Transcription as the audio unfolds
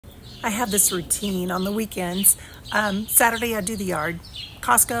I have this routine on the weekends. Saturday I do the yard,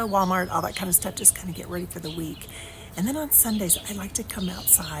 Costco, Walmart, all that kind of stuff, just kind of get ready for the week. And then on Sundays, I like to come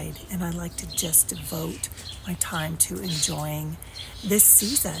outside and I like to just devote my time to enjoying this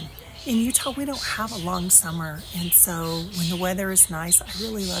season. In Utah, we don't have a long summer, and so when the weather is nice, I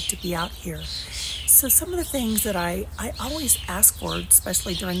really love to be out here. So some of the things that I always ask for,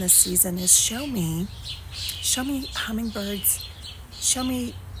 especially during this season, is show me hummingbirds, show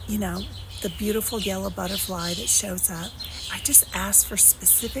me, the beautiful yellow butterfly that shows up. I just ask for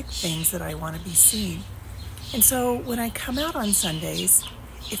specific things that I want to be seeing. And so when I come out on Sundays,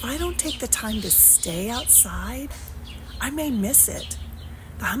 if I don't take the time to stay outside, I may miss it.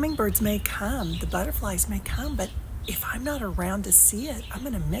 The hummingbirds may come, the butterflies may come, but if I'm not around to see it, I'm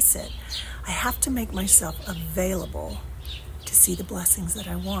going to miss it. I have to make myself available to see the blessings that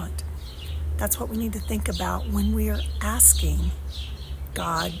I want. That's what we need to think about when we are asking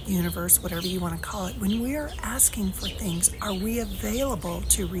God, universe, whatever you want to call it. When we are asking for things, are we available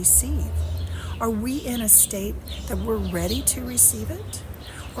to receive? Are we in a state that we're ready to receive it?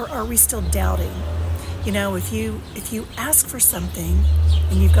 Or are we still doubting? If you ask for something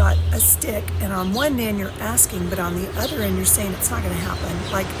and you've got a stick, and on one end you're asking, but on the other end you're saying it's not going to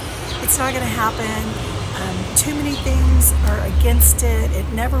happen. Like, it's not going to happen. Too many things are against it. It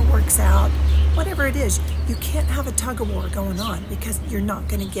never works out. Whatever it is, you can't have a tug of war going on because you're not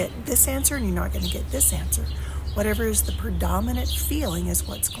going to get this answer and you're not going to get this answer. Whatever is the predominant feeling is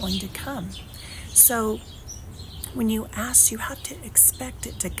what's going to come. So when you ask, you have to expect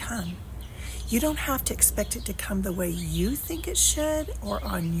it to come. You don't have to expect it to come the way you think it should or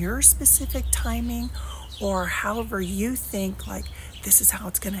on your specific timing or however you think, like, this is how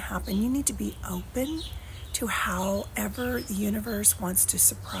it's going to happen. You need to be open to however the universe wants to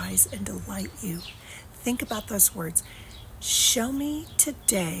surprise and delight you. Think about those words. Show me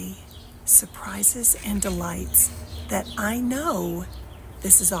today surprises and delights that I know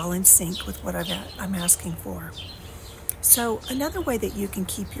this is all in sync with what I'm asking for. So another way that you can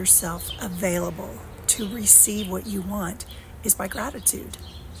keep yourself available to receive what you want is by gratitude.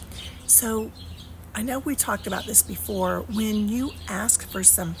 So I know we talked about this before. When you ask for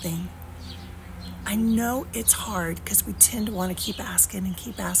something, I know it's hard because we tend to want to keep asking and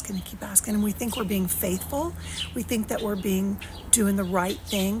keep asking and keep asking, and we think we're being faithful. We think that we're doing the right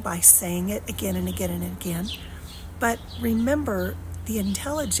thing by saying it again and again and again. But remember, the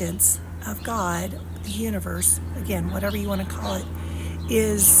intelligence of God, the universe, again, whatever you want to call it,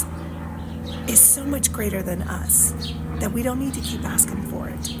 is so much greater than us that we don't need to keep asking for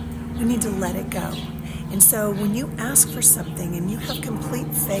it. We need to let it go. And so when you ask for something and you have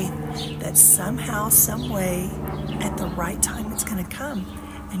complete faith that somehow, some way, at the right time it's going to come,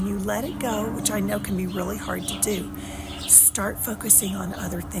 and you let it go, which I know can be really hard to do, start focusing on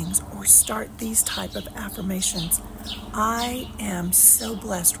other things or start these type of affirmations. I am so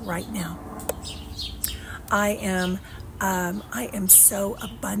blessed right now. I am so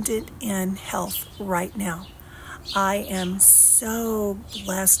abundant in health right now. I am so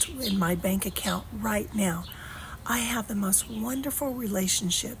blessed in my bank account right now. I have the most wonderful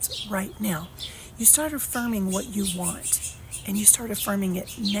relationships right now. You start affirming what you want, and you start affirming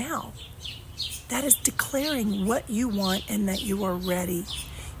it now. That is declaring what you want and that you are ready.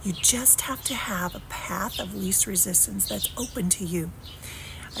 You just have to have a path of least resistance that's open to you.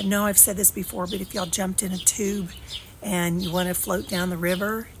 I know I've said this before, but if y'all jumped in a tube and you want to float down the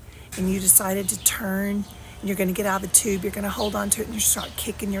river and you decided to turn, and you're going to get out of the tube, you're going to hold on to it and you start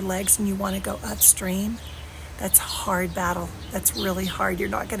kicking your legs and you want to go upstream, that's a hard battle. That's really hard. You're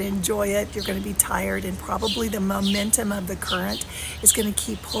not going to enjoy it. You're going to be tired, and probably the momentum of the current is going to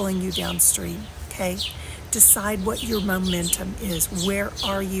keep pulling you downstream, okay? Decide what your momentum is. Where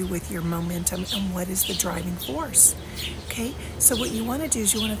are you with your momentum, and what is the driving force? Okay, so what you want to do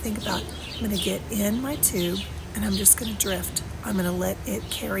is you want to think about, I'm going to get in my tube and I'm just going to drift. I'm going to let it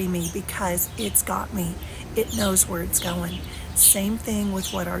carry me because it's got me. It knows where it's going. Same thing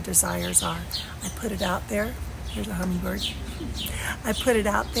with what our desires are. I put it out there. Here's a hummingbird. I put it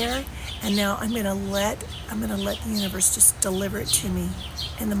out there, and now I'm going to let the universe just deliver it to me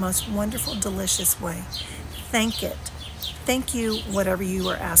in the most wonderful, delicious way. Thank it. Thank you, whatever you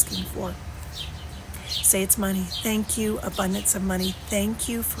are asking for. Say it's money. Thank you, abundance of money. Thank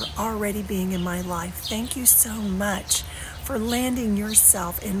you for already being in my life. Thank you so much for landing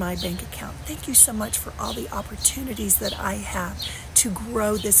yourself in my bank account. Thank you so much for all the opportunities that I have to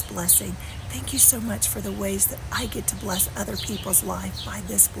grow this blessing. Thank you so much for the ways that I get to bless other people's life by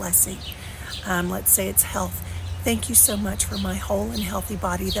this blessing. Let's say it's health. Thank you so much for my whole and healthy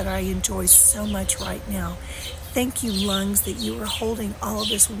body that I enjoy so much right now. Thank you, lungs, that you are holding all of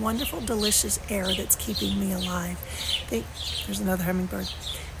this wonderful, delicious air that's keeping me alive. There's another hummingbird.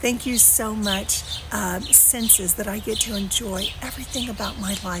 Thank you so much, senses, that I get to enjoy everything about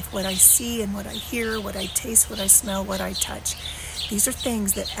my life, what I see and what I hear, what I taste, what I smell, what I touch. These are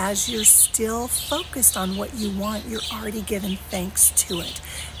things that as you're still focused on what you want, you're already giving thanks to it.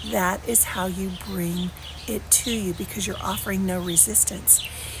 That is how you bring it to you, because you're offering no resistance.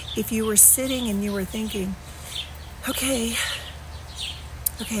 If you were sitting and you were thinking, okay,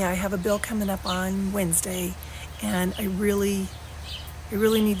 I have a bill coming up on Wednesday, and I really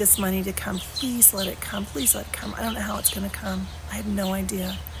need this money to come. Please let it come. Please let it come. I don't know how it's going to come. I have no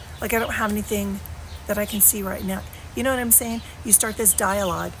idea. Like, I don't have anything that I can see right now. You know what I'm saying? You start this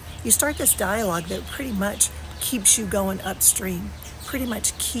dialogue. You start this dialogue that pretty much keeps you going upstream, pretty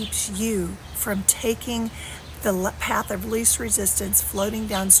much keeps you from taking the path of least resistance, floating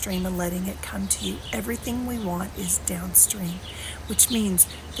downstream and letting it come to you. Everything we want is downstream, which means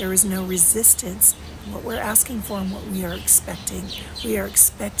there is no resistance in what we're asking for and what we are expecting. We are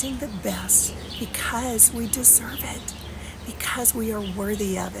expecting the best because we deserve it, because we are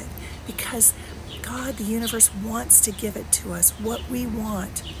worthy of it, because God, the universe, wants to give it to us. What we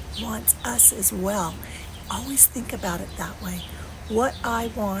want wants us as well. Always think about it that way. What I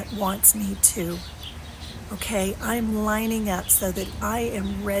want wants me too. Okay, I'm lining up so that I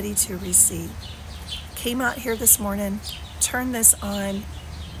am ready to receive. Came out here this morning, turned this on,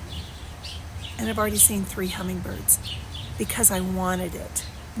 and I've already seen 3 hummingbirds because I wanted it.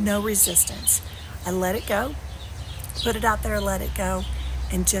 No resistance. I let it go, put it out there, let it go,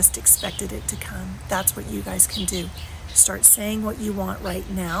 and just expected it to come. That's what you guys can do. Start saying what you want right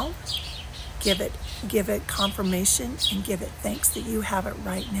now. Give it confirmation and give it thanks that you have it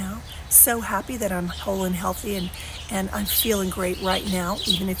right now. So happy that I'm whole and healthy and I'm feeling great right now.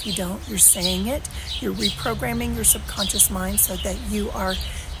 Even if you don't, you're saying it. You're reprogramming your subconscious mind so that you are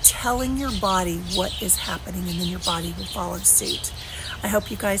telling your body what is happening, and then your body will follow suit. I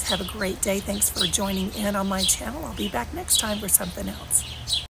hope you guys have a great day. Thanks for joining in on my channel. I'll be back next time for something else.